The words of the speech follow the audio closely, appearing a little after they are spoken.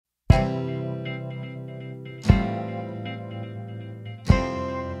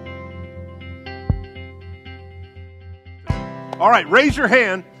All right, raise your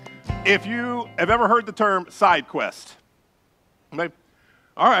hand if you have ever heard the term side quest. Okay.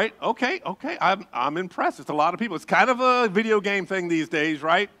 All right, okay. I'm impressed. It's a lot of people. It's kind of a video game thing these days,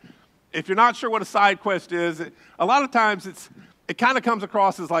 right? If you're not sure what a side quest is, a lot of times it kind of comes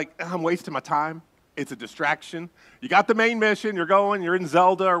across as like, I'm wasting my time. It's a distraction. You got the main mission, you're in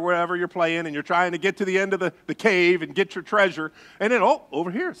Zelda or wherever you're playing, and you're trying to get to the end of the cave and get your treasure. And then, oh,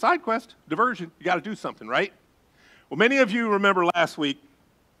 over here, side quest, diversion. You got to do something, right? Well, many of you remember last week,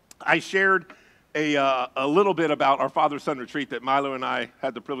 I shared a little bit about our father-son retreat that Milo and I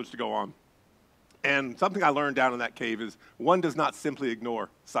had the privilege to go on. And something I learned down in that cave is one does not simply ignore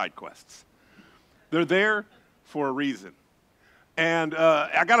side quests. They're there for a reason. And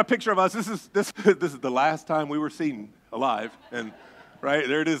I got a picture of us. This is the last time we were seen alive. And right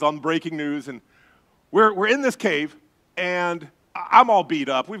there it is on breaking news. And we're in this cave, and I'm all beat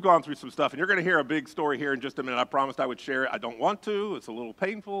up. We've gone through some stuff, and you're going to hear a big story here in just a minute. I promised I would share it. I don't want to. It's a little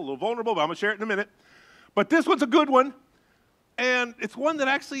painful, a little vulnerable, but I'm going to share it in a minute. But this one's a good one, and it's one that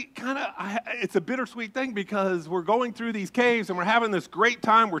actually it's a bittersweet thing because we're going through these caves, and we're having this great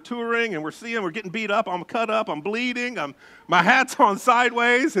time. We're touring, and we're getting beat up. I'm cut up. I'm bleeding. My hat's on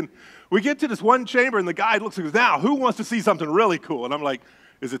sideways, and we get to this one chamber, and the guide looks and goes, now, who wants to see something really cool? And I'm like,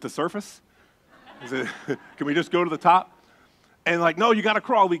 is it the surface? Can we just go to the top? And like, no, you got to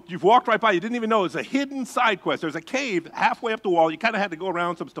crawl. You've walked right by. You didn't even know it's a hidden side quest. There's a cave halfway up the wall. You kind of had to go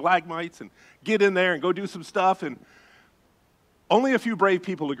around some stalagmites and get in there and go do some stuff. And only a few brave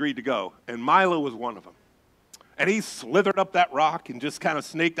people agreed to go. And Milo was one of them. And he slithered up that rock and just kind of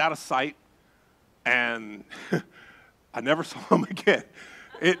snaked out of sight. And I never saw him again.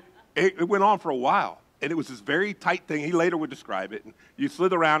 It went on for a while. And it was this very tight thing. He later would describe it. And you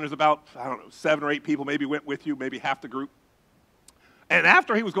slither around. There's about, 7 or 8 people maybe went with you, maybe half the group. And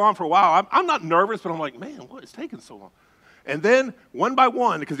after he was gone for a while, I'm not nervous, but I'm like, man, what is taking so long? And then, one by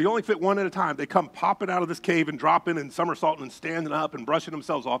one, because you only fit one at a time, they come popping out of this cave and dropping and somersaulting and standing up and brushing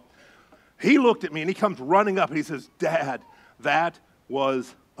themselves off. He looked at me, and he comes running up, and he says, Dad, that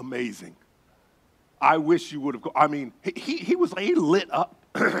was amazing. I wish you would have gone. I mean, he lit up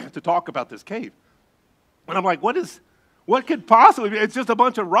to talk about this cave. And I'm like, what could possibly be? It's just a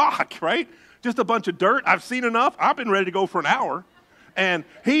bunch of rock, right? Just a bunch of dirt. I've seen enough. I've been ready to go for an hour. And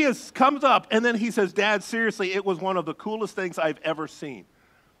he comes up, and then he says, Dad, seriously, it was one of the coolest things I've ever seen.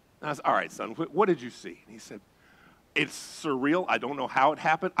 And I said, all right, son, what did you see? And he said, it's surreal. I don't know how it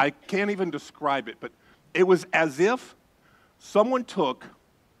happened. I can't even describe it, but it was as if someone took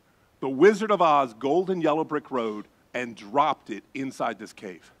the Wizard of Oz golden yellow brick road and dropped it inside this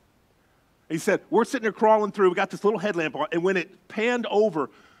cave. He said, we're sitting there crawling through. We got this little headlamp on, and when it panned over,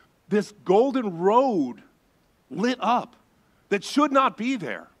 this golden road lit up that should not be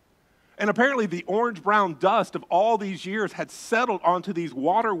there. And apparently the orange-brown dust of all these years had settled onto these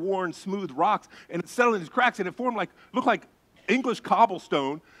water-worn smooth rocks, and it settled in these cracks, and it looked like English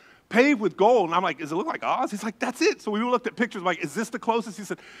cobblestone paved with gold. And I'm like, does it look like Oz? He's like, that's it. So we looked at pictures, like, is this the closest? He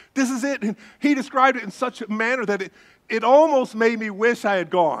said, this is it. And he described it in such a manner that it almost made me wish I had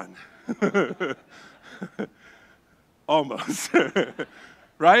gone. Almost.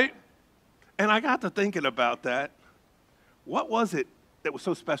 Right? And I got to thinking about that. What was it that was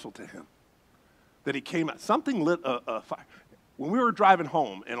so special to him that he came out? Something lit a fire. When we were driving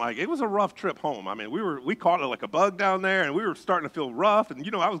home, and like it was a rough trip home. I mean, we caught it like a bug down there, and we were starting to feel rough.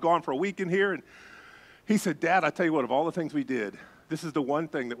 And I was gone for a week in here, and he said, Dad, I tell you what, of all the things we did, this is the one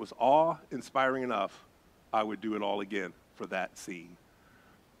thing that was awe-inspiring enough. I would do it all again for that scene.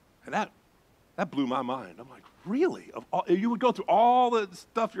 And that blew my mind. I'm like, really? You would go through all the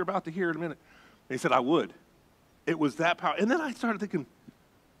stuff you're about to hear in a minute? And he said, I would. It was that powerful. And then I started thinking,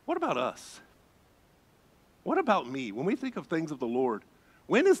 what about us? What about me? When we think of things of the Lord,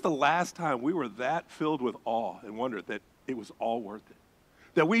 when is the last time we were that filled with awe and wonder that it was all worth it?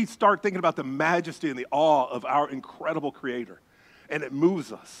 That we start thinking about the majesty and the awe of our incredible Creator, and it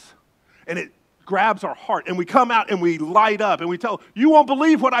moves us, and it grabs our heart, and we come out and we light up, and we tell, you won't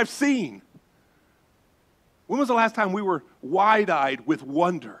believe what I've seen. When was the last time we were wide-eyed with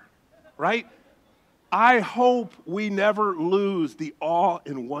wonder, right? I hope we never lose the awe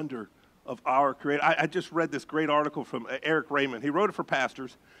and wonder of our Creator. I just read this great article from Eric Raymond. He wrote it for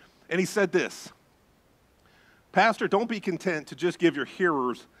pastors, and he said this, Pastor, don't be content to just give your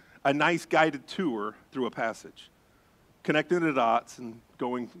hearers a nice guided tour through a passage, connecting the dots and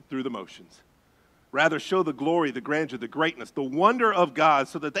going through the motions. Rather, show the glory, the grandeur, the greatness, the wonder of God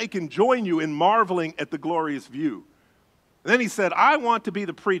so that they can join you in marveling at the glorious view. And then he said, I want to be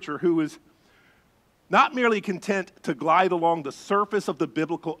the preacher who is not merely content to glide along the surface of the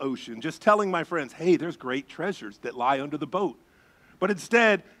biblical ocean, just telling my friends, hey, there's great treasures that lie under the boat. But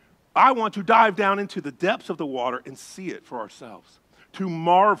instead, I want to dive down into the depths of the water and see it for ourselves, to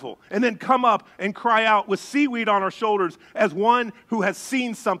marvel, and then come up and cry out with seaweed on our shoulders as one who has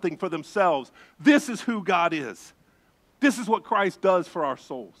seen something for themselves. This is who God is. This is what Christ does for our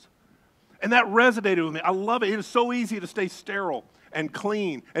souls. And that resonated with me. I love it. It is so easy to stay sterile and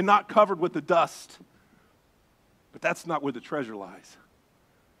clean and not covered with the dust. But that's not where the treasure lies.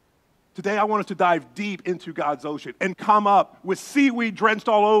 Today, I want us to dive deep into God's ocean and come up with seaweed drenched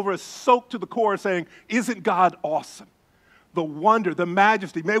all over us, soaked to the core, saying, isn't God awesome? The wonder, the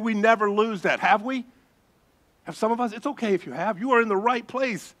majesty. May we never lose that. Have we? Have some of us? It's okay if you have. You are in the right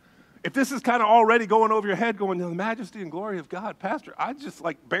place. If this is kind of already going over your head, going, the majesty and glory of God, Pastor, I just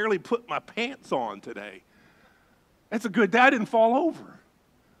like barely put my pants on today. That's a good day. I didn't fall over.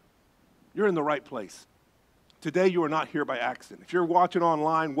 You're in the right place. Today, you are not here by accident. If you're watching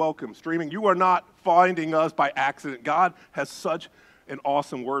online, welcome. Streaming, you are not finding us by accident. God has such an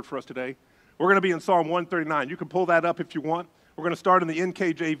awesome word for us today. We're going to be in Psalm 139. You can pull that up if you want. We're going to start in the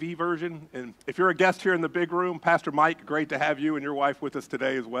NKJV version. And if you're a guest here in the big room, Pastor Mike, great to have you and your wife with us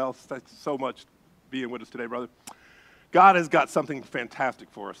today as well. Thanks so much being with us today, brother. God has got something fantastic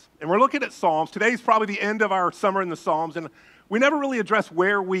for us. And we're looking at Psalms. Today's probably the end of our summer in the Psalms. And we never really address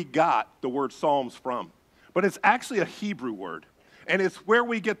where we got the word Psalms from. But it's actually a Hebrew word. And it's where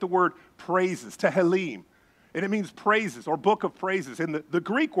we get the word praises, Tehillim. And it means praises or book of praises. And the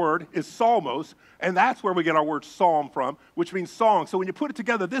Greek word is psalmos, and that's where we get our word psalm from, which means song. So when you put it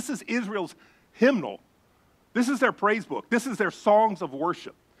together, this is Israel's hymnal. This is their praise book. This is their songs of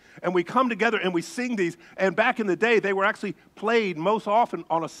worship. And we come together and we sing these. And back in the day, they were actually played most often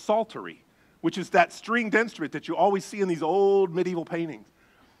on a psaltery, which is that stringed instrument that you always see in these old medieval paintings.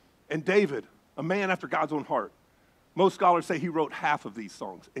 And David, a man after God's own heart, most scholars say he wrote half of these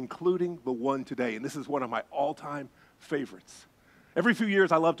songs, including the one today. And this is one of my all-time favorites. Every few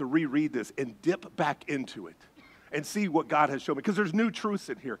years, I love to reread this and dip back into it and see what God has shown me, because there's new truths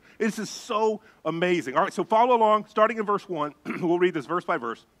in here. This is so amazing. All right, so follow along, starting in verse 1. We'll read this verse by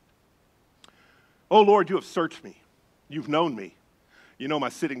verse. Oh, Lord, you have searched me. You've known me. You know my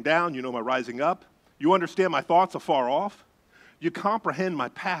sitting down. You know my rising up. You understand my thoughts afar off. You comprehend my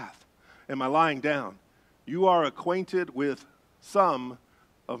path and my lying down. You are acquainted with some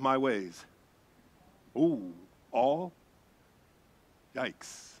of my ways. Ooh, all?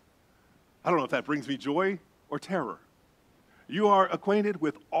 Yikes. I don't know if that brings me joy or terror. You are acquainted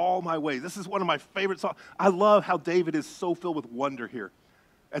with all my ways. This is one of my favorite songs. I love how David is so filled with wonder here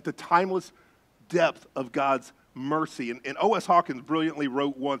at the timeless depth of God's mercy. And O.S. Hawkins brilliantly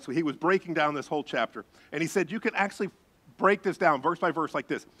wrote once, so he was breaking down this whole chapter, and he said you can actually break this down verse by verse like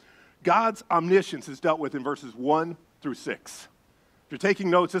this. God's omniscience is dealt with in verses 1 through 6. If you're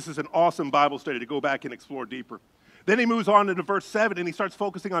taking notes, this is an awesome Bible study to go back and explore deeper. Then he moves on into verse 7, and he starts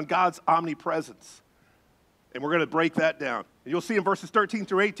focusing on God's omnipresence. And we're going to break that down. And you'll see in verses 13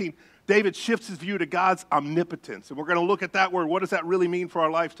 through 18, David shifts his view to God's omnipotence. And we're going to look at that word. What does that really mean for our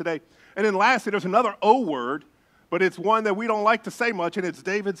life today? And then lastly, there's another O word, but it's one that we don't like to say much, and it's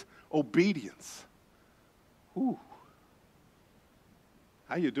David's obedience. Ooh.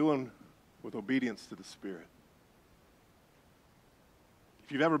 How you doing with obedience to the Spirit?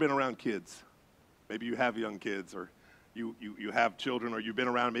 If you've ever been around kids, maybe you have young kids, or you have children, or you've been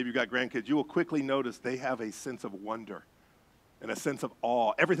around, maybe you've got grandkids, you will quickly notice they have a sense of wonder and a sense of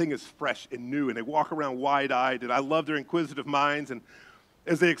awe. Everything is fresh and new, and they walk around wide-eyed, and I love their inquisitive minds, and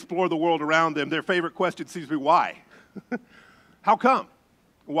as they explore the world around them, their favorite question seems to be, why? How come?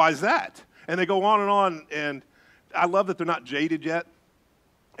 Why is that? And they go on, and I love that they're not jaded yet.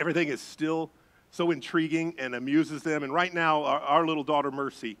 Everything is still so intriguing and amuses them. And right now, our little daughter,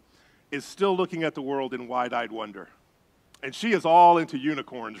 Mercy, is still looking at the world in wide-eyed wonder. And she is all into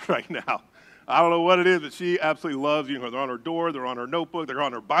unicorns right now. I don't know what it is, but she absolutely loves unicorns. They're on her door. They're on her notebook. They're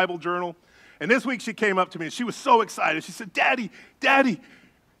on her Bible journal. And this week, she came up to me, and she was so excited. She said, Daddy,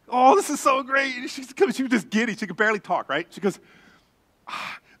 oh, this is so great. She was just giddy. She could barely talk, right? She goes,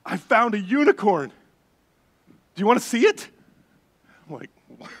 I found a unicorn. Do you want to see it? I'm like,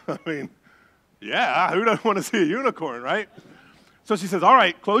 I mean, yeah, who doesn't want to see a unicorn, right? So she says, all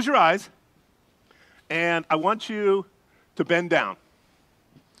right, close your eyes, and I want you to bend down.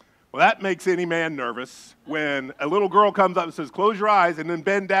 Well, that makes any man nervous when a little girl comes up and says, close your eyes, and then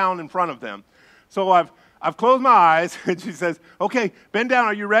bend down in front of them. So I've closed my eyes, and she says, okay, bend down,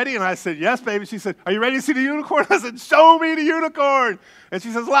 are you ready? And I said, yes, baby. She said, are you ready to see the unicorn? I said, show me the unicorn. And she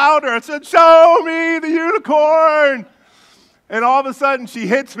says, louder. I said, show me the unicorn. And all of a sudden, she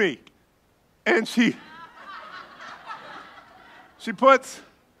hits me, and she puts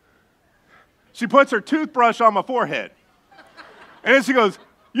her toothbrush on my forehead. And then she goes,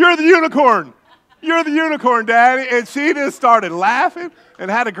 "You're the unicorn. You're the unicorn, Daddy." And she just started laughing and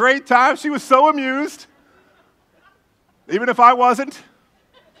had a great time. She was so amused, even if I wasn't.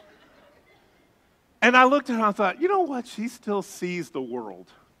 And I looked at her and I thought, you know what? She still sees the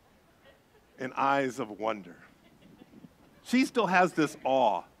world in eyes of wonder. She still has this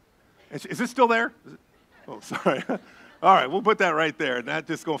awe. And is this still there? Oh, sorry. All right, we'll put that right there. And that's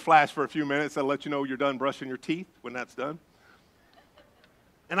just going to flash for a few minutes. I'll let you know you're done brushing your teeth when that's done.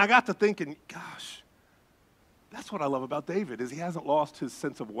 And I got to thinking, gosh, that's what I love about David, is he hasn't lost his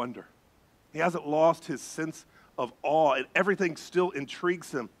sense of wonder. He hasn't lost his sense of awe, and everything still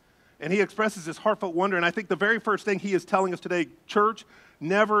intrigues him. And he expresses his heartfelt wonder. And I think the very first thing he is telling us today, church,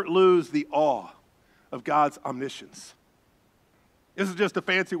 never lose the awe of God's omniscience. This is just a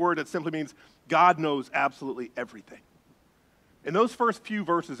fancy word that simply means God knows absolutely everything. In those first few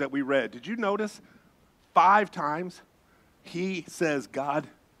verses that we read, did you notice 5 times he says God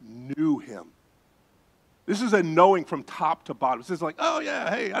knew him? This is a knowing from top to bottom. This is like, oh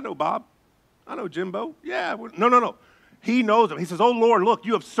yeah, hey, I know Bob. I know Jimbo. Yeah, no. He knows him. He says, oh Lord, look,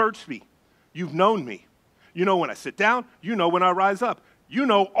 you have searched me. You've known me. You know when I sit down. You know when I rise up. You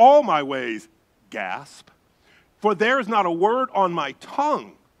know all my ways. Gasp. For there is not a word on my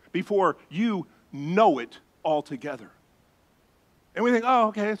tongue before you know it altogether. And we think, oh,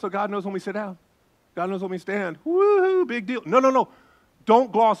 okay, so God knows when we sit down. God knows when we stand. Woo-hoo, big deal. No.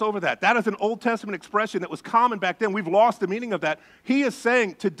 Don't gloss over that. That is an Old Testament expression that was common back then. We've lost the meaning of that. He is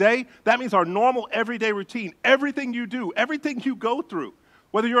saying today, that means our normal everyday routine. Everything you do, everything you go through,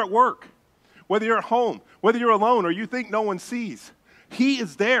 whether you're at work, whether you're at home, whether you're alone or you think no one sees. He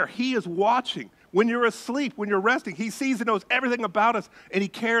is there. He is watching. When you're asleep, when you're resting, he sees and knows everything about us, and he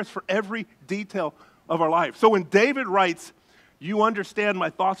cares for every detail of our life. So when David writes, you understand my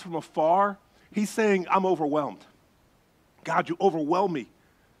thoughts from afar, he's saying, I'm overwhelmed. God, you overwhelm me.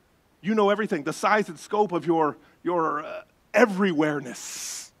 You know everything. The size and scope of your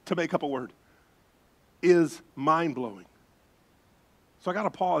everywhereness, to make up a word, is mind-blowing. So I got to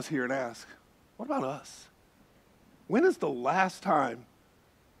pause here and ask, what about us? When is the last time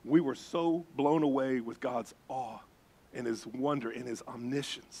we were so blown away with God's awe and his wonder and his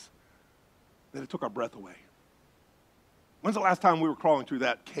omniscience that it took our breath away? When's the last time we were crawling through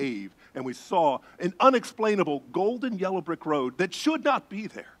that cave and we saw an unexplainable golden yellow brick road that should not be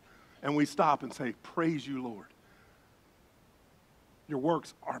there? And we stop and say, praise you, Lord. Your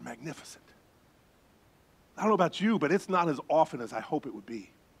works are magnificent. I don't know about you, but it's not as often as I hope it would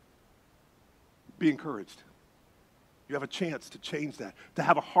be. Be encouraged. You have a chance to change that, to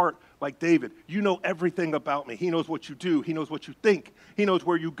have a heart like David. You know everything about me. He knows what you do. He knows what you think. He knows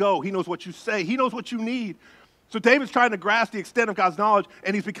where you go. He knows what you say. He knows what you need. So David's trying to grasp the extent of God's knowledge,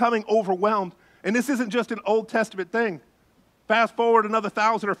 and he's becoming overwhelmed. And this isn't just an Old Testament thing. Fast forward another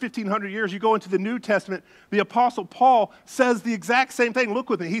 1,000 or 1,500 years, you go into the New Testament. The Apostle Paul says the exact same thing. Look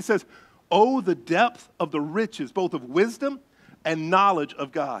with me. He says, oh, the depth of the riches, both of wisdom and knowledge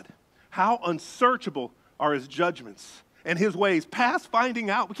of God. How unsearchable are his judgments and his ways, past finding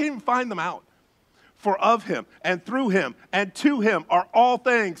out. We can't even find them out. For of him and through him and to him are all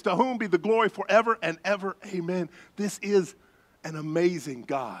things, to whom be the glory forever and ever. Amen. This is an amazing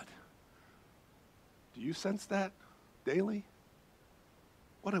God. Do you sense that daily?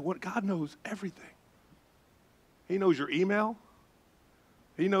 What God knows everything. He knows your email.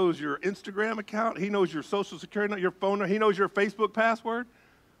 He knows your Instagram account. He knows your social security number, your phone number. He knows your Facebook password,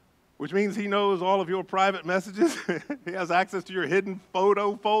 which means he knows all of your private messages. He has access to your hidden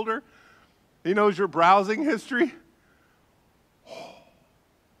photo folder. He knows your browsing history. Oh,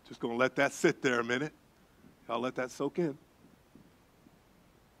 just going to let that sit there a minute. I'll let that soak in.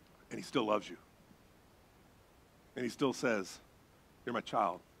 And he still loves you. And he still says, you're my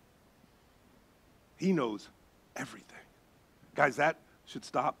child. He knows everything. Guys, that should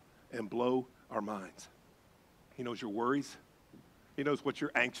stop and blow our minds. He knows your worries. He knows what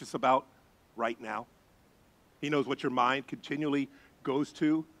you're anxious about right now. He knows what your mind continually goes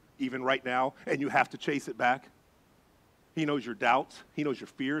to, even right now, and you have to chase it back. He knows your doubts. He knows your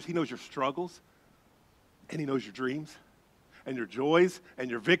fears. He knows your struggles. And he knows your dreams and your joys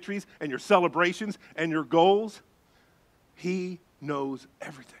and your victories and your celebrations and your goals. He knows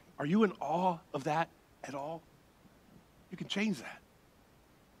everything. Are you in awe of that at all? You can change that.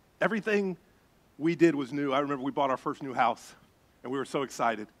 Everything we did was new. I remember we bought our first new house, and we were so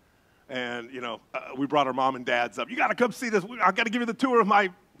excited. And, we brought our mom and dads up. You got to come see this. I got to give you the tour of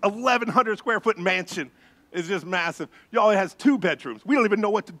my 1,100 square foot mansion. It's just massive. Y'all, it has 2 bedrooms. We don't even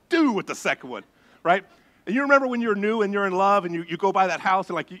know what to do with the second one, right? And you remember when you're new and you're in love and you go by that house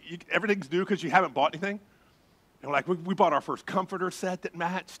and everything's new because you haven't bought anything? And like we bought our first comforter set that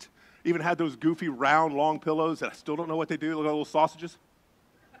matched. Even had those goofy round long pillows that I still don't know what they do, look like little sausages.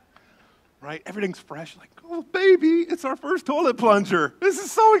 Right? Everything's fresh. Like, oh, baby, it's our first toilet plunger. This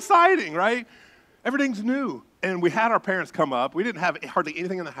is so exciting, right? Everything's new. And we had our parents come up. We didn't have hardly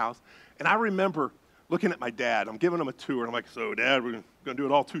anything in the house. And I remember looking at my dad. I'm giving him a tour. And I'm like, so, Dad, we're going to do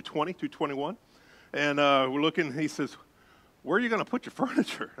it all 220, 221. And we're looking. And he says, where are you going to put your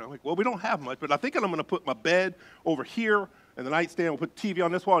furniture? And I'm like, well, we don't have much. But I think I'm going to put my bed over here and the nightstand. We'll put the TV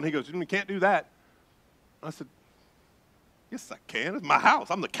on this wall. And he goes, you can't do that. And I said, yes, I can. It's my house.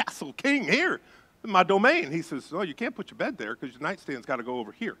 I'm the castle king here. It's my domain. He says, no, you can't put your bed there because your nightstand's got to go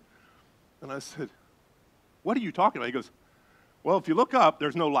over here. And I said, what are you talking about? He goes, well, if you look up,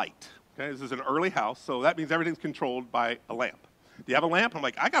 there's no light. Okay, this is an early house, so that means everything's controlled by a lamp. Do you have a lamp? I'm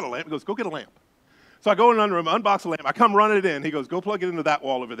like, I got a lamp. He goes, go get a lamp. So I go in under him, unbox a lamp. I come running it in. He goes, go plug it into that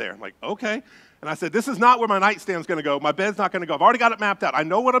wall over there. I'm like, okay. And I said, this is not where my nightstand's going to go. My bed's not going to go. I've already got it mapped out. I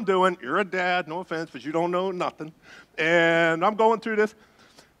know what I'm doing. You're a dad, no offense, but you don't know nothing. And I'm going through this.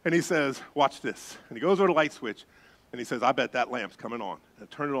 And he says, watch this. And he goes over to the light switch. And he says, I bet that lamp's coming on. And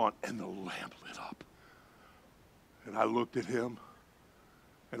I turn it on, and the lamp lit up. And I looked at him,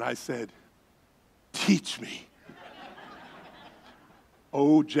 and I said, teach me.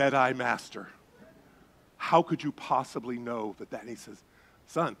 Oh, Jedi Master, how could you possibly know that? And he says,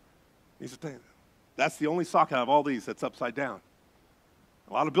 son, that's the only socket out of all these that's upside down.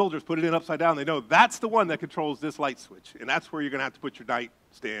 A lot of builders put it in upside down. They know that's the one that controls this light switch, and that's where you're going to have to put your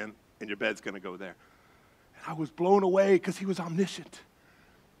nightstand, and your bed's going to go there. And I was blown away because he was omniscient.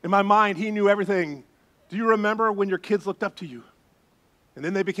 In my mind, he knew everything. Do you remember when your kids looked up to you? And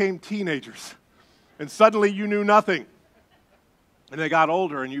then they became teenagers. And suddenly you knew nothing. And they got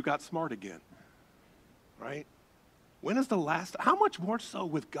older and you got smart again. Right? When is the last, how much more so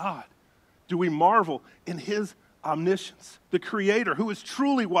with God do we marvel in his omniscience, the creator who is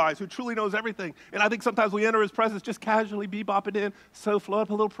truly wise, who truly knows everything. And I think sometimes we enter his presence just casually bebopping in, so float up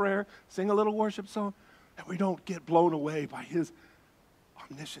a little prayer, sing a little worship song, and we don't get blown away by his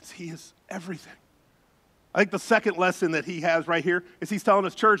omniscience. He is everything. I think the second lesson that he has right here is he's telling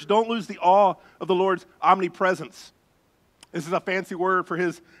us, church, don't lose the awe of the Lord's omnipresence. This is a fancy word for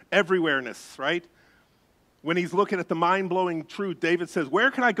his everywhereness, right? When he's looking at the mind-blowing truth, David says,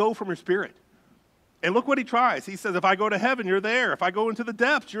 where can I go from your spirit? And look what he tries. He says, if I go to heaven, you're there. If I go into the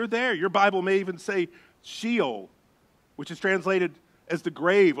depths, you're there. Your Bible may even say Sheol, which is translated as the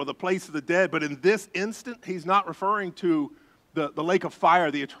grave or the place of the dead. But in this instant, he's not referring to the lake of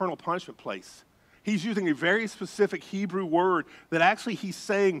fire, the eternal punishment place. He's using a very specific Hebrew word that actually he's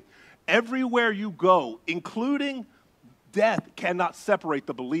saying everywhere you go, including death, cannot separate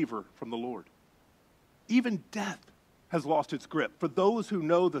the believer from the Lord. Even death has lost its grip. For those who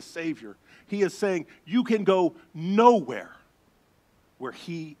know the Savior, he is saying you can go nowhere where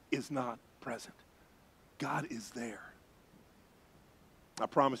he is not present. God is there. I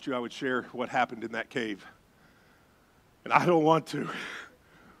promised you I would share what happened in that cave. And I don't want to.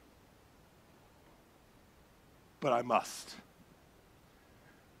 But I must.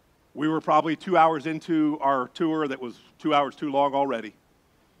 We were probably 2 hours into our tour that was 2 hours too long already.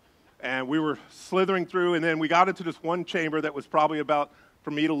 And we were slithering through, and then we got into this one chamber that was probably about,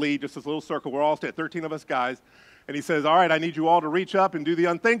 for me to lead, just this little circle. We're all 13 of us guys. And he says, all right, I need you all to reach up and do the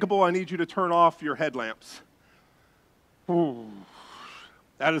unthinkable. I need you to turn off your headlamps. Ooh.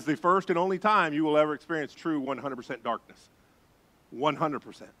 That is the first and only time you will ever experience true 100% darkness.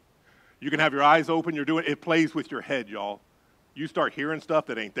 100%. You can have your eyes open, it plays with your head, y'all. You start hearing stuff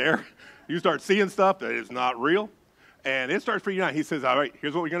that ain't there. You start seeing stuff that is not real. And it starts freaking out. He says, all right,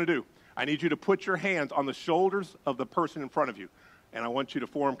 here's what we're going to do. I need you to put your hands on the shoulders of the person in front of you. And I want you to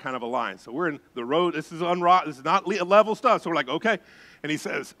form kind of a line. So we're in the road. This is not level stuff. So we're like, okay. And he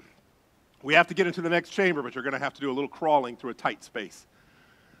says, we have to get into the next chamber, but you're going to have to do a little crawling through a tight space.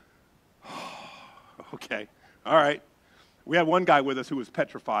 Okay. All right. We had one guy with us who was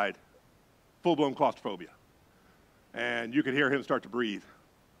petrified, full-blown claustrophobia. And you could hear him start to breathe.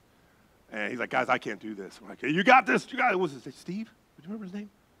 And he's like, guys, I can't do this. I'm like, hey, you got this. You got it. Was it Steve? Do you remember his name?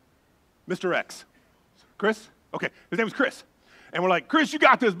 Mr. X. Chris? Okay. His name was Chris. And we're like, Chris, you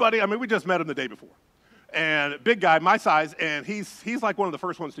got this, buddy. I mean, we just met him the day before. And big guy, my size, and he's like one of the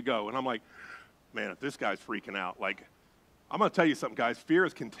first ones to go. And I'm like, man, if this guy's freaking out, like, I'm going to tell you something, guys. Fear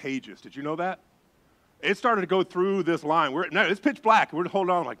is contagious. Did you know that? It started to go through this line. It's pitch black. We're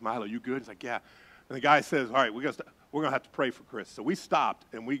holding on. I'm like, Milo, you good? He's like, yeah. And the guy says, all right, we're going to have to pray for Chris. So we stopped,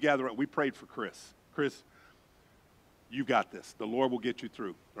 and we gathered up. We prayed for Chris. Chris, you got this. The Lord will get you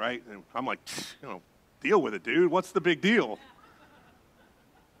through, right? And I'm like, deal with it, dude. What's the big deal?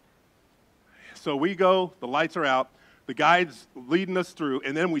 So we go, the lights are out, the guide's leading us through,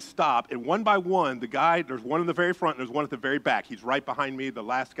 and then we stop, and one by one, the guide, there's one in the very front, and there's one at the very back. He's right behind me, the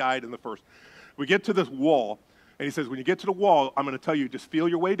last guide and the first. We get to this wall, and he says, when you get to the wall, I'm going to tell you, just feel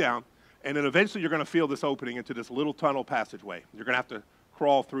your way down, and then eventually you're going to feel this opening into this little tunnel passageway. You're going to have to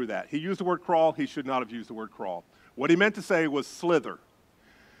crawl through that. He used the word crawl. He should not have used the word crawl. What he meant to say was slither.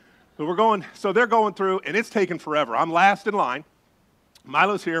 So they're going through, and it's taking forever. I'm last in line.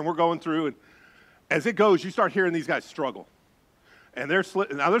 Milo's here, and we're going through, and as it goes, you start hearing these guys struggle. And they're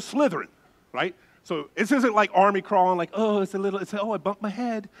slithering, right? So this isn't like army crawling, like, oh, I bumped my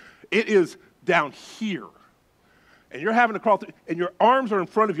head. It is down here. And you're having to crawl through, and your arms are in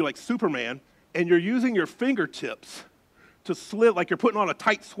front of you like Superman, and you're using your fingertips to slither, like you're putting on a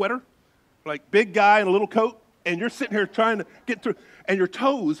tight sweater, like big guy in a little coat, and you're sitting here trying to get through, and your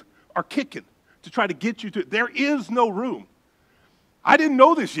toes are kicking to try to get you to, there is no room. I didn't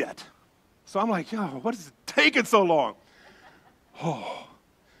know this yet. So I'm like, yo, what is it taking so long? Oh.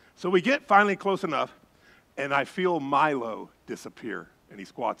 So we get finally close enough, and I feel Milo disappear, and he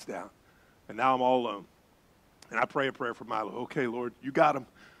squats down. And now I'm all alone. And I pray a prayer for Milo. Okay, Lord, you got him.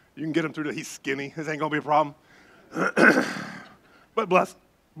 You can get him through this. He's skinny. This ain't going to be a problem. But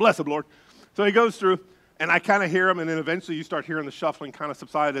bless him, Lord. So he goes through, and I kind of hear him, and then eventually you start hearing the shuffling kind of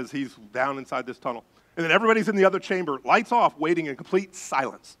subside as he's down inside this tunnel. And then everybody's in the other chamber, lights off, waiting in complete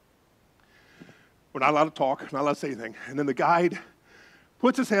silence. We're not allowed to talk, not allowed to say anything. And then the guide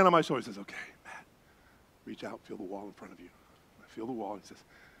puts his hand on my shoulder and says, okay, Matt, reach out, feel the wall in front of you. I feel the wall, and he says,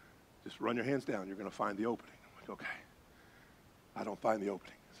 just run your hands down, you're going to find the opening. I'm like, okay. I don't find the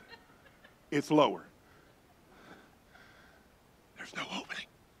opening. It's lower. There's no opening.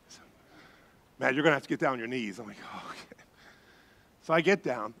 Matt, you're going to have to get down on your knees. I'm like, oh, okay. So I get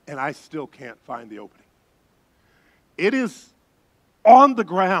down, and I still can't find the opening. It is on the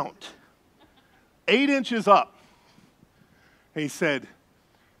ground, 8 inches up. And he said,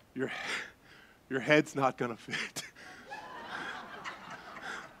 your head's not going to fit.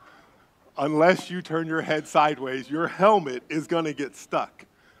 Unless you turn your head sideways, your helmet is going to get stuck.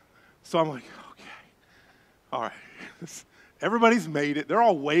 So I'm like, okay, all right. Everybody's made it. They're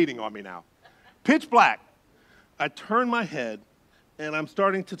all waiting on me now. Pitch black. I turn my head, and I'm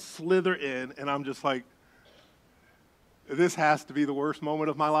starting to slither in, and I'm just like, this has to be the worst moment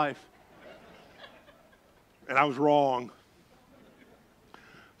of my life. And I was wrong.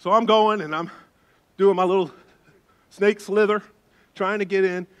 So I'm going, and I'm doing my little snake slither, trying to get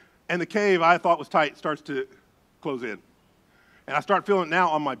in, and the cave I thought was tight starts to close in. And I start feeling it now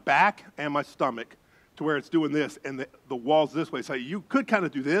on my back and my stomach to where it's doing this, and the wall's this way. So you could kind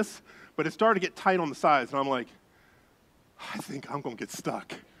of do this, but it started to get tight on the sides, and I'm like, I think I'm going to get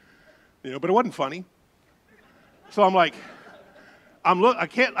stuck. But it wasn't funny. So I'm like, I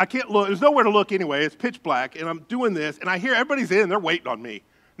can't look. There's nowhere to look anyway. It's pitch black, and I'm doing this, and I hear everybody's in. They're waiting on me.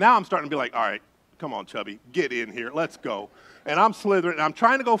 Now I'm starting to be like, all right, come on, Chubby, get in here. Let's go. And I'm slithering, and I'm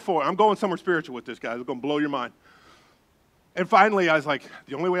trying to go forward. I'm going somewhere spiritual with this, guys. It's going to blow your mind. And finally, I was like,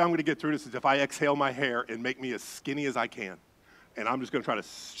 the only way I'm going to get through this is if I exhale my hair and make me as skinny as I can. And I'm just going to try to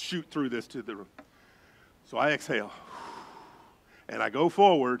shoot through this to the room. So I exhale. And I go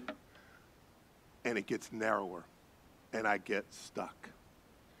forward, and it gets narrower, and I get stuck.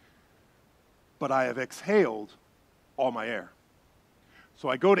 But I have exhaled all my air. So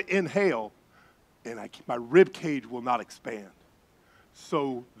I go to inhale, and my rib cage will not expand.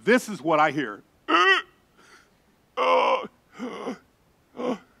 So this is what I hear.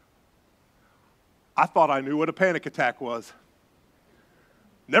 I thought I knew what a panic attack was.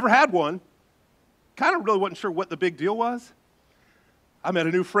 Never had one. Kind of really wasn't sure what the big deal was. I met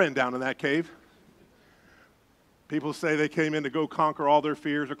a new friend down in that cave. People say they came in to go conquer all their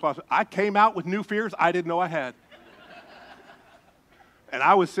fears or claustrophobic. I came out with new fears I didn't know I had. And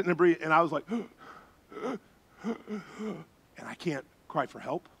I was sitting there breathing, and I was like, and I can't cry for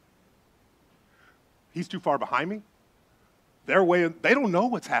help. He's too far behind me. They don't know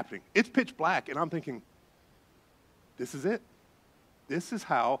what's happening. It's pitch black, and I'm thinking, this is it. This is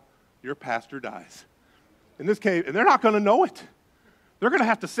how your pastor dies. In this cave, and they're not going to know it. They're going to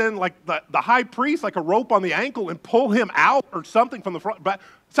have to send like the high priest, like a rope on the ankle, and pull him out or something from the front. But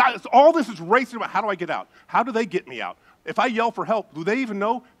so all this is racing about, how do I get out? How do they get me out? If I yell for help, do they even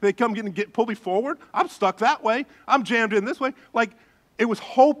know they come pull me forward? I'm stuck that way. I'm jammed in this way. Like, it was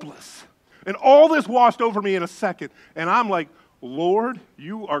hopeless. And all this washed over me in a second. And I'm like, Lord,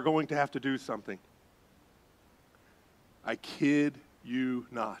 you are going to have to do something. I kid you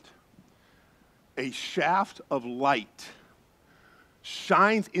not. A shaft of light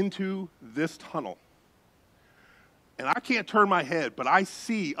shines into this tunnel. And I can't turn my head, but I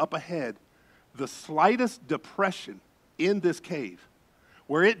see up ahead the slightest depression in this cave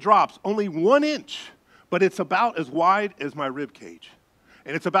where it drops only 1 inch, but it's about as wide as my rib cage.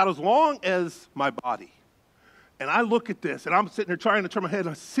 And it's about as long as my body. And I look at this, and I'm sitting there trying to turn my head, and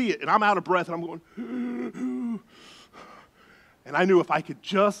I see it, and I'm out of breath, and I'm going, and I knew if I could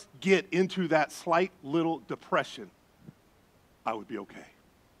just get into that slight little depression, I would be okay.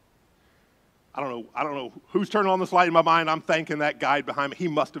 I don't know who's turning on this light in my mind. I'm thanking that guide behind me. He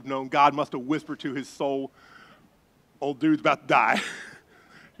must have known. God must have whispered to his soul, old dude's about to die.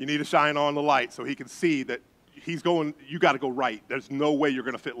 You need to shine on the light so he can see that he's going, you got to go right. There's no way you're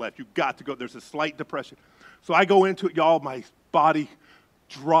going to fit left. You got to go. There's a slight depression. So I go into it, y'all. My body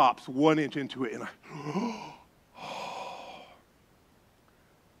drops 1 inch into it, and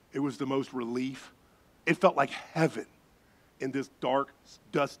it was the most relief. It felt like heaven in this dark,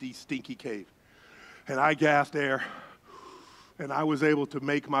 dusty, stinky cave. And I gasped air, and I was able to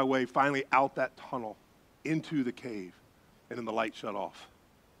make my way finally out that tunnel into the cave, and then the light shut off.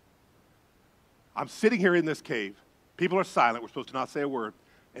 I'm sitting here in this cave. People are silent. We're supposed to not say a word.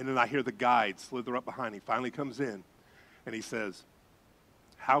 And then I hear the guide slither up behind me. He finally comes in, and he says,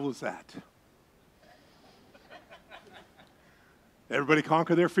 "How was that?" Everybody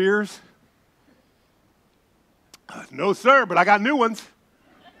conquer their fears? No, sir, but I got new ones.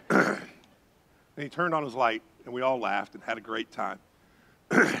 And he turned on his light, and we all laughed and had a great time.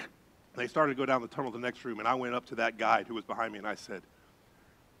 They started to go down the tunnel to the next room, and I went up to that guide who was behind me, and I said,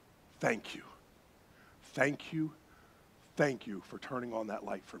 "Thank you. Thank you. Thank you for turning on that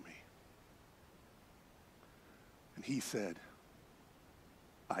light for me." And he said,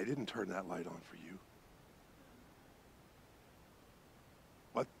 "I didn't turn that light on for you."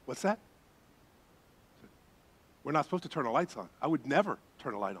 What's that? We're not supposed to turn the lights on. I would never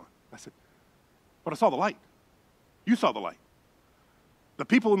turn a light on. I said, "But I saw the light. You saw the light." The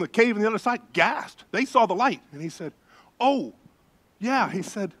people in the cave on the other side gasped. They saw the light. And he said, "Oh, yeah." He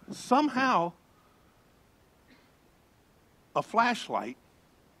said, "Somehow a flashlight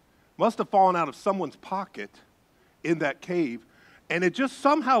must have fallen out of someone's pocket in that cave, and it just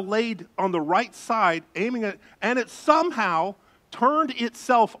somehow laid on the right side, aiming at, and it somehow turned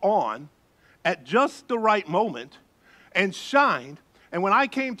itself on at just the right moment and shined. And when I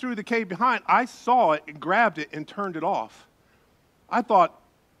came through the cave behind, I saw it and grabbed it and turned it off. I thought,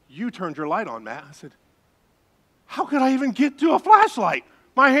 you turned your light on, Matt." I said, "How could I even get to a flashlight?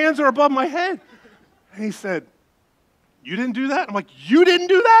 My hands are above my head." And he said, "You didn't do that?" I'm like, "You didn't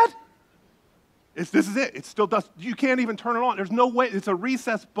do that?" This is it. It still does. You can't even turn it on. There's no way. It's a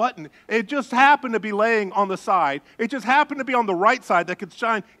recessed button. It just happened to be laying on the side. It just happened to be on the right side that could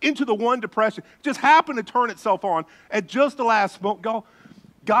shine into the one depression. It just happened to turn itself on at just the last moment.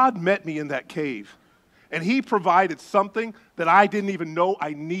 God met me in that cave, and he provided something that I didn't even know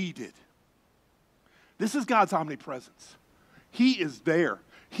I needed. This is God's omnipresence. He is there.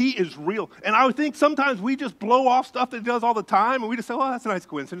 He is real. And I would think sometimes we just blow off stuff that he does all the time, and we just say, "Well, that's a nice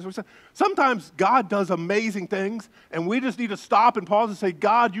coincidence." Sometimes God does amazing things, and we just need to stop and pause and say,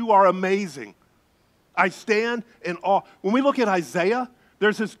 "God, you are amazing." I stand in awe. When we look at Isaiah,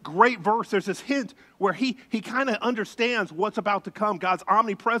 there's this great verse, there's this hint where he kind of understands what's about to come, God's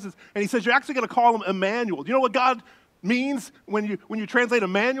omnipresence, and he says, you're actually going to call him Emmanuel. Do you know what God means when you translate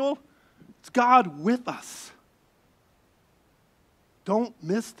Emmanuel? It's God with us. Don't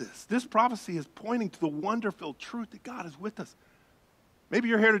miss this. This prophecy is pointing to the wonder-filled truth that God is with us. Maybe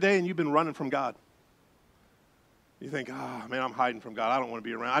you're here today and you've been running from God. You think, "Oh, man, I'm hiding from God. I don't want to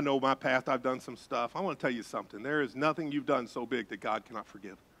be around. I know my past. I've done some stuff." I want to tell you something. There is nothing you've done so big that God cannot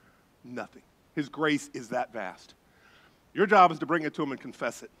forgive. Nothing. His grace is that vast. Your job is to bring it to him and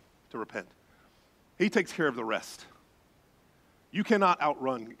confess it, to repent. He takes care of the rest. You cannot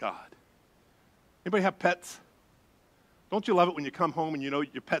outrun God. Anybody have pets? Don't you love it when you come home and you know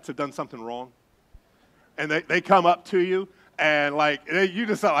your pets have done something wrong? And they come up to you and you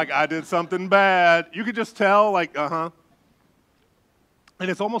just sound like, "I did something bad." You could just tell, And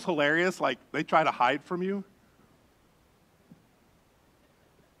it's almost hilarious, they try to hide from you.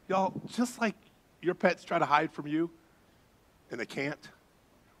 Y'all, just like your pets try to hide from you, and they can't.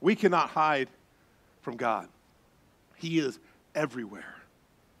 We cannot hide from God. He is everywhere.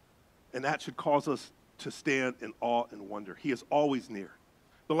 And that should cause us to stand in awe and wonder. He is always near.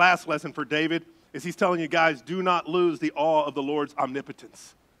 The last lesson for David is he's telling you guys, do not lose the awe of the Lord's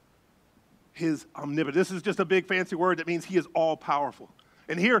omnipotence. His omnipotence. This is just a big fancy word that means he is all-powerful.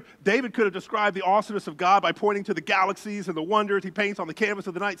 And here, David could have described the awesomeness of God by pointing to the galaxies and the wonders he paints on the canvas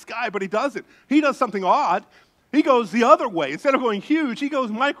of the night sky, but he doesn't. He does something odd. He goes the other way. Instead of going huge, he goes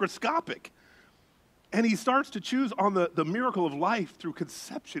microscopic. And he starts to choose on the miracle of life through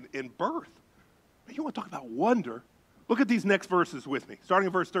conception and birth. You want to talk about wonder? Look at these next verses with me, starting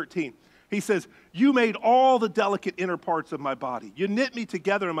in verse 13. He says, you made all the delicate inner parts of my body. You knit me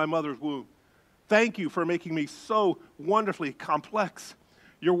together in my mother's womb. Thank you for making me so wonderfully complex.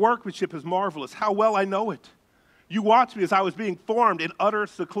 Your workmanship is marvelous. How well I know it. You watched me as I was being formed in utter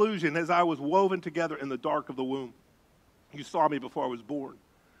seclusion, as I was woven together in the dark of the womb. You saw me before I was born.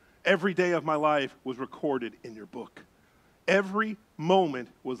 Every day of my life was recorded in your book. Every moment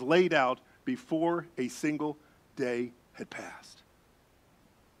was laid out before a single day had passed.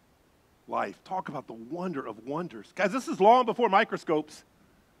 Life. Talk about the wonder of wonders. Guys, this is long before microscopes.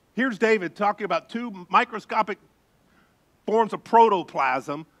 Here's David talking about two microscopic forms of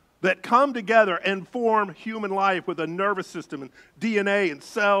protoplasm that come together and form human life with a nervous system and DNA and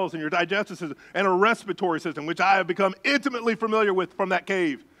cells and your digestive system and a respiratory system, which I have become intimately familiar with from that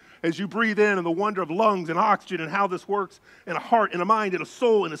cave. As you breathe in and the wonder of lungs and oxygen and how this works, and a heart and a mind and a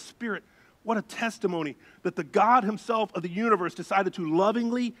soul and a spirit. What a testimony that the God himself of the universe decided to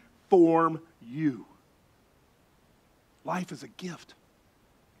lovingly form you. Life is a gift.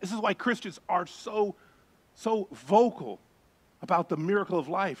 This is why Christians are so vocal about the miracle of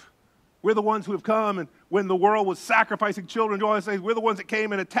life. We're the ones who have come, and when the world was sacrificing children, you always say, we're the ones that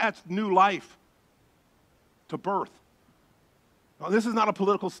came and attached new life to birth. Now, this is not a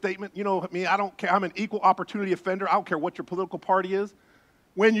political statement. You know me, I don't care. I'm an equal opportunity offender. I don't care what your political party is.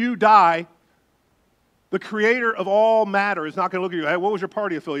 When you die, the creator of all matter is not going to look at you, hey, what was your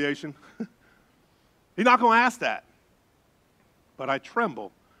party affiliation? He's not going to ask that. But I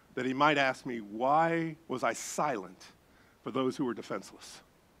tremble that he might ask me, why was I silent for those who were defenseless?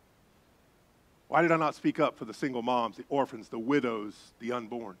 Why did I not speak up for the single moms, the orphans, the widows, the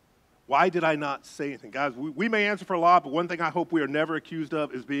unborn? Why did I not say anything? Guys, we may answer for a lot, but one thing I hope we are never accused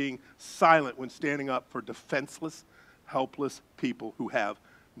of is being silent when standing up for defenseless, helpless people who have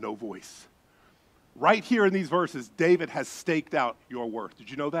no voice. Right here in these verses, David has staked out your worth. Did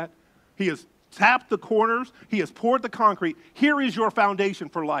you know that? He has tapped the corners. He has poured the concrete. Here is your foundation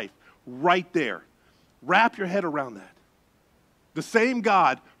for life, right there. Wrap your head around that. The same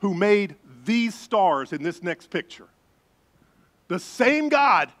God who made these stars in this next picture, the same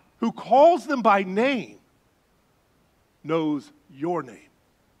God who calls them by name, knows your name.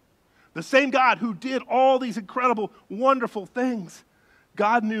 The same God who did all these incredible, wonderful things.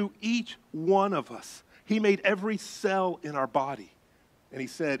 God knew each one of us. He made every cell in our body. And he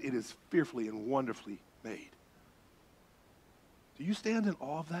said, it is fearfully and wonderfully made. Do you stand in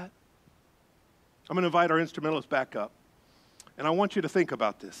awe of that? I'm going to invite our instrumentalists back up. And I want you to think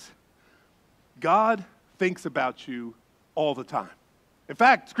about this. God thinks about you all the time. In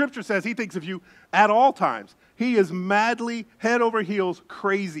fact, Scripture says he thinks of you at all times. He is madly, head over heels,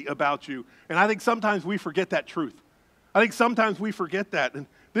 crazy about you. And I think sometimes we forget that truth. I think sometimes we forget that. And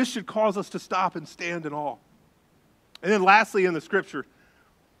this should cause us to stop and stand in awe. And then lastly in the Scripture,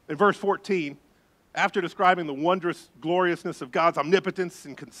 in verse 14, after describing the wondrous gloriousness of God's omnipotence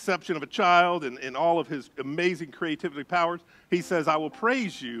and conception of a child and all of his amazing creativity powers, he says, I will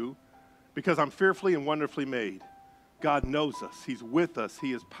praise you because I'm fearfully and wonderfully made. God knows us. He's with us.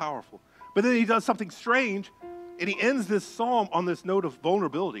 He is powerful. But then he does something strange, and he ends this psalm on this note of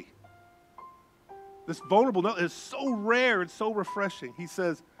vulnerability. This vulnerable note is so rare and so refreshing. He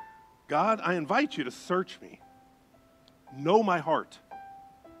says, God, I invite you to search me. Know my heart.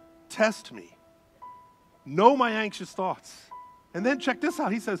 Test me. Know my anxious thoughts. And then check this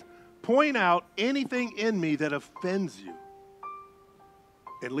out. He says, point out anything in me that offends you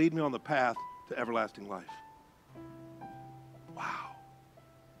and lead me on the path to everlasting life. Wow.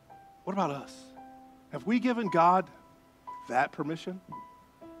 What about us? Have we given God that permission?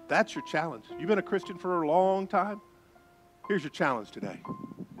 That's your challenge. You've been a Christian for a long time. Here's your challenge today.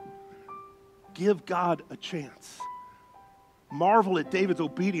 Give God a chance. Marvel at David's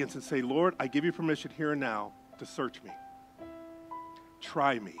obedience and say, Lord, I give you permission here and now to search me.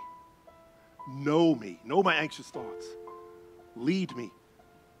 Try me. Know my anxious thoughts. Lead me.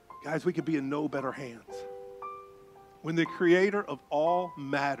 Guys, we could be in no better hands. When the creator of all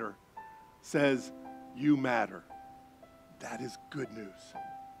matter says, you matter, that is good news.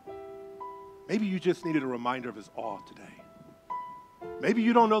 Maybe you just needed a reminder of his awe today. Maybe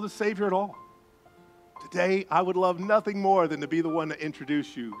you don't know the Savior at all. Today, I would love nothing more than to be the one to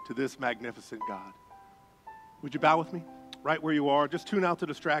introduce you to this magnificent God. Would you bow with me? Right where you are. Just tune out the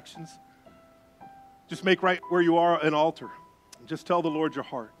distractions. Just make right where you are an altar. And just tell the Lord your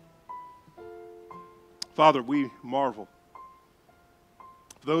heart. Father, we marvel.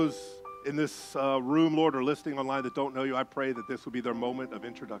 For those in this room, Lord, or listening online that don't know you, I pray that this will be their moment of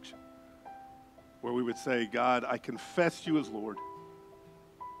introduction, where we would say, God, I confess you as Lord.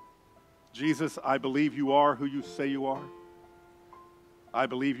 Jesus, I believe you are who you say you are. I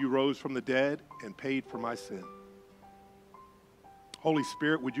believe you rose from the dead and paid for my sin. Holy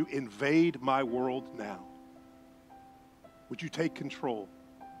Spirit, would you invade my world now? Would you take control?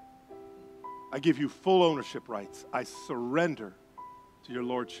 I give you full ownership rights. I surrender to your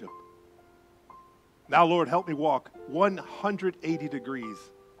lordship. Now, Lord, help me walk 180 degrees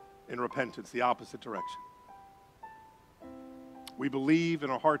in repentance, the opposite direction. We believe in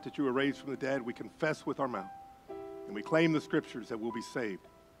our heart that you were raised from the dead. We confess with our mouth. And we claim the scriptures that we'll be saved.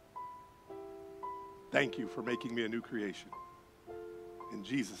 Thank you for making me a new creation. In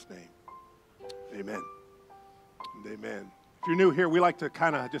Jesus' name, amen. And amen. If you're new here, we like to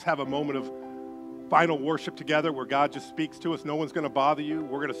kind of just have a moment of final worship together where God just speaks to us. No one's going to bother you.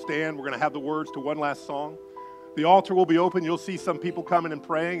 We're going to stand. We're going to have the words to one last song. The altar will be open. You'll see some people coming and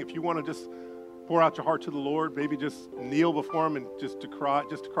praying. If you want to just pour out your heart to the Lord, maybe just kneel before him and just to cry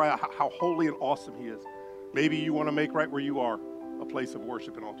out how holy and awesome he is. Maybe you want to make right where you are a place of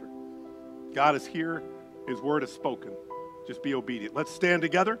worship and altar. God is here. His word is spoken. Just be obedient. Let's stand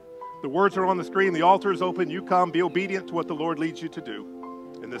together. The words are on the screen. The altar is open. You come. Be obedient to what the Lord leads you to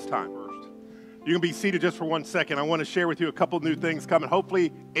do in this time. You can be seated just for 1 second. I want to share with you a couple new things coming.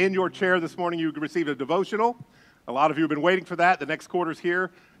 Hopefully, in your chair this morning, you received a devotional. A lot of you have been waiting for that. The next quarter's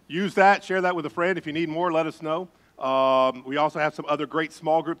here. Use that. Share that with a friend. If you need more, let us know. We also have some other great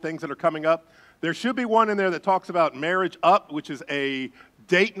small group things that are coming up. There should be one in there that talks about Marriage Up, which is a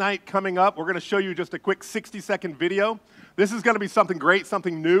date night coming up. We're going to show you just a quick 60-second video. This is going to be something great,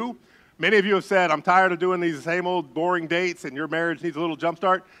 something new. Many of you have said, I'm tired of doing these same old boring dates and your marriage needs a little jump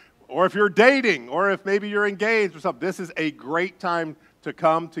start. Or if you're dating, or if maybe you're engaged or something, this is a great time to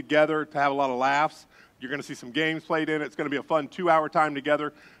come together to have a lot of laughs. You're going to see some games played in it. It's going to be a fun 2-hour time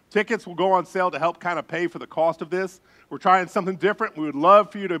together. Tickets will go on sale to help kind of pay for the cost of this. We're trying something different. We would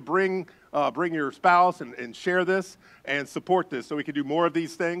love for you to bring your spouse and share this and support this so we can do more of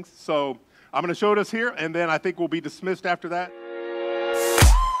these things. So I'm going to show this here, and then I think we'll be dismissed after that.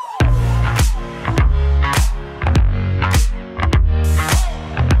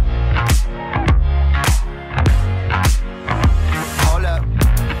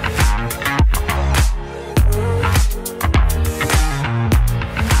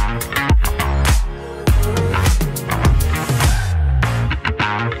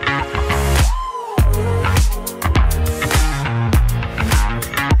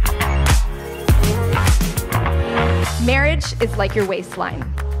 Marriage is like your waistline.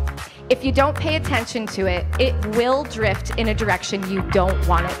 If you don't pay attention to it, it will drift in a direction you don't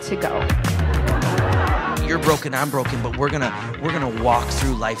want it to go. You're broken, I'm broken, but we're gonna walk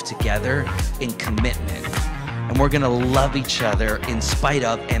through life together in commitment. And we're gonna love each other in spite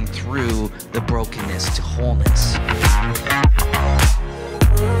of and through the brokenness to wholeness.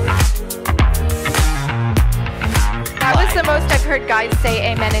 That was the most I've heard guys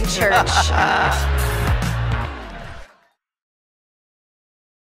say amen in church.